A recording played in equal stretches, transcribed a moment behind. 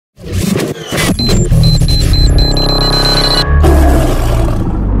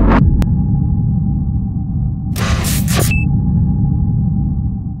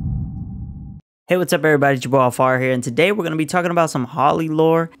Hey, what's up everybody, it's your boy Alfaro here, and today we're going to be talking about some Holly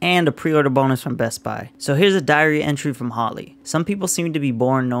lore and a pre-order bonus from Best Buy. So here's a diary entry from Holly. Some people seem to be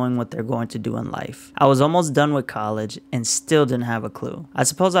born knowing what they're going to do in life. I was almost done with college and still didn't have a clue. I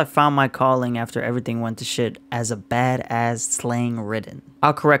suppose I found my calling after everything went to shit as a badass slaying Ridden.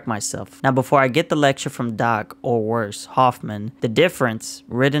 I'll correct myself. Now before I get the lecture from Doc, or worse, Hoffman, the difference,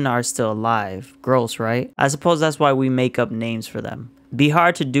 Ridden are still alive. Gross, right? I suppose that's why we make up names for them. Be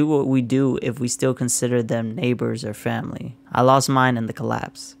hard to do what we do if we still consider them neighbors or family. I lost mine in the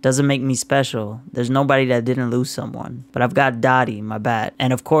collapse. Doesn't make me special. There's nobody that didn't lose someone. But I've got Dottie, my bat.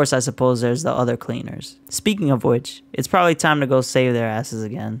 And of course I suppose there's the other cleaners. Speaking of which, it's probably time to go save their asses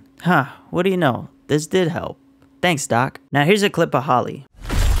again. Huh, what do you know? This did help. Thanks, Doc. Now here's a clip of Holly.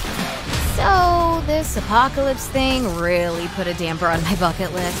 So, this apocalypse thing really put a damper on my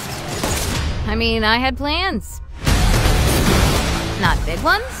bucket list. I mean, I had plans. Not big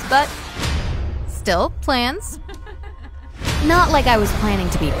ones, but still plans. Not like I was planning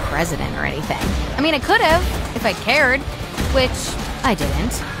to be president or anything. I mean, I could have, if I cared, which I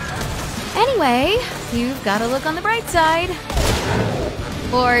didn't. Anyway, you've got to look on the bright side.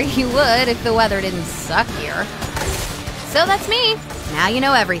 Or you would if the weather didn't suck here. So that's me. Now you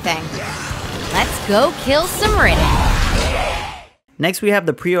know everything. Let's go kill some Ridden. Next, we have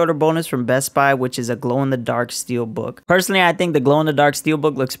the pre-order bonus from Best Buy, which is a glow-in-the-dark steelbook. Personally, I think the glow-in-the-dark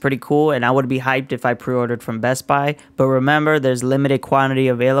steelbook looks pretty cool, and I would be hyped if I pre-ordered from Best Buy. But remember, there's limited quantity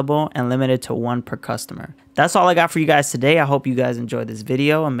available and limited to one per customer. That's all I got for you guys today. I hope you guys enjoyed this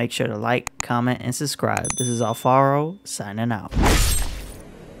video, and make sure to like, comment, and subscribe. This is Alfaro, signing out.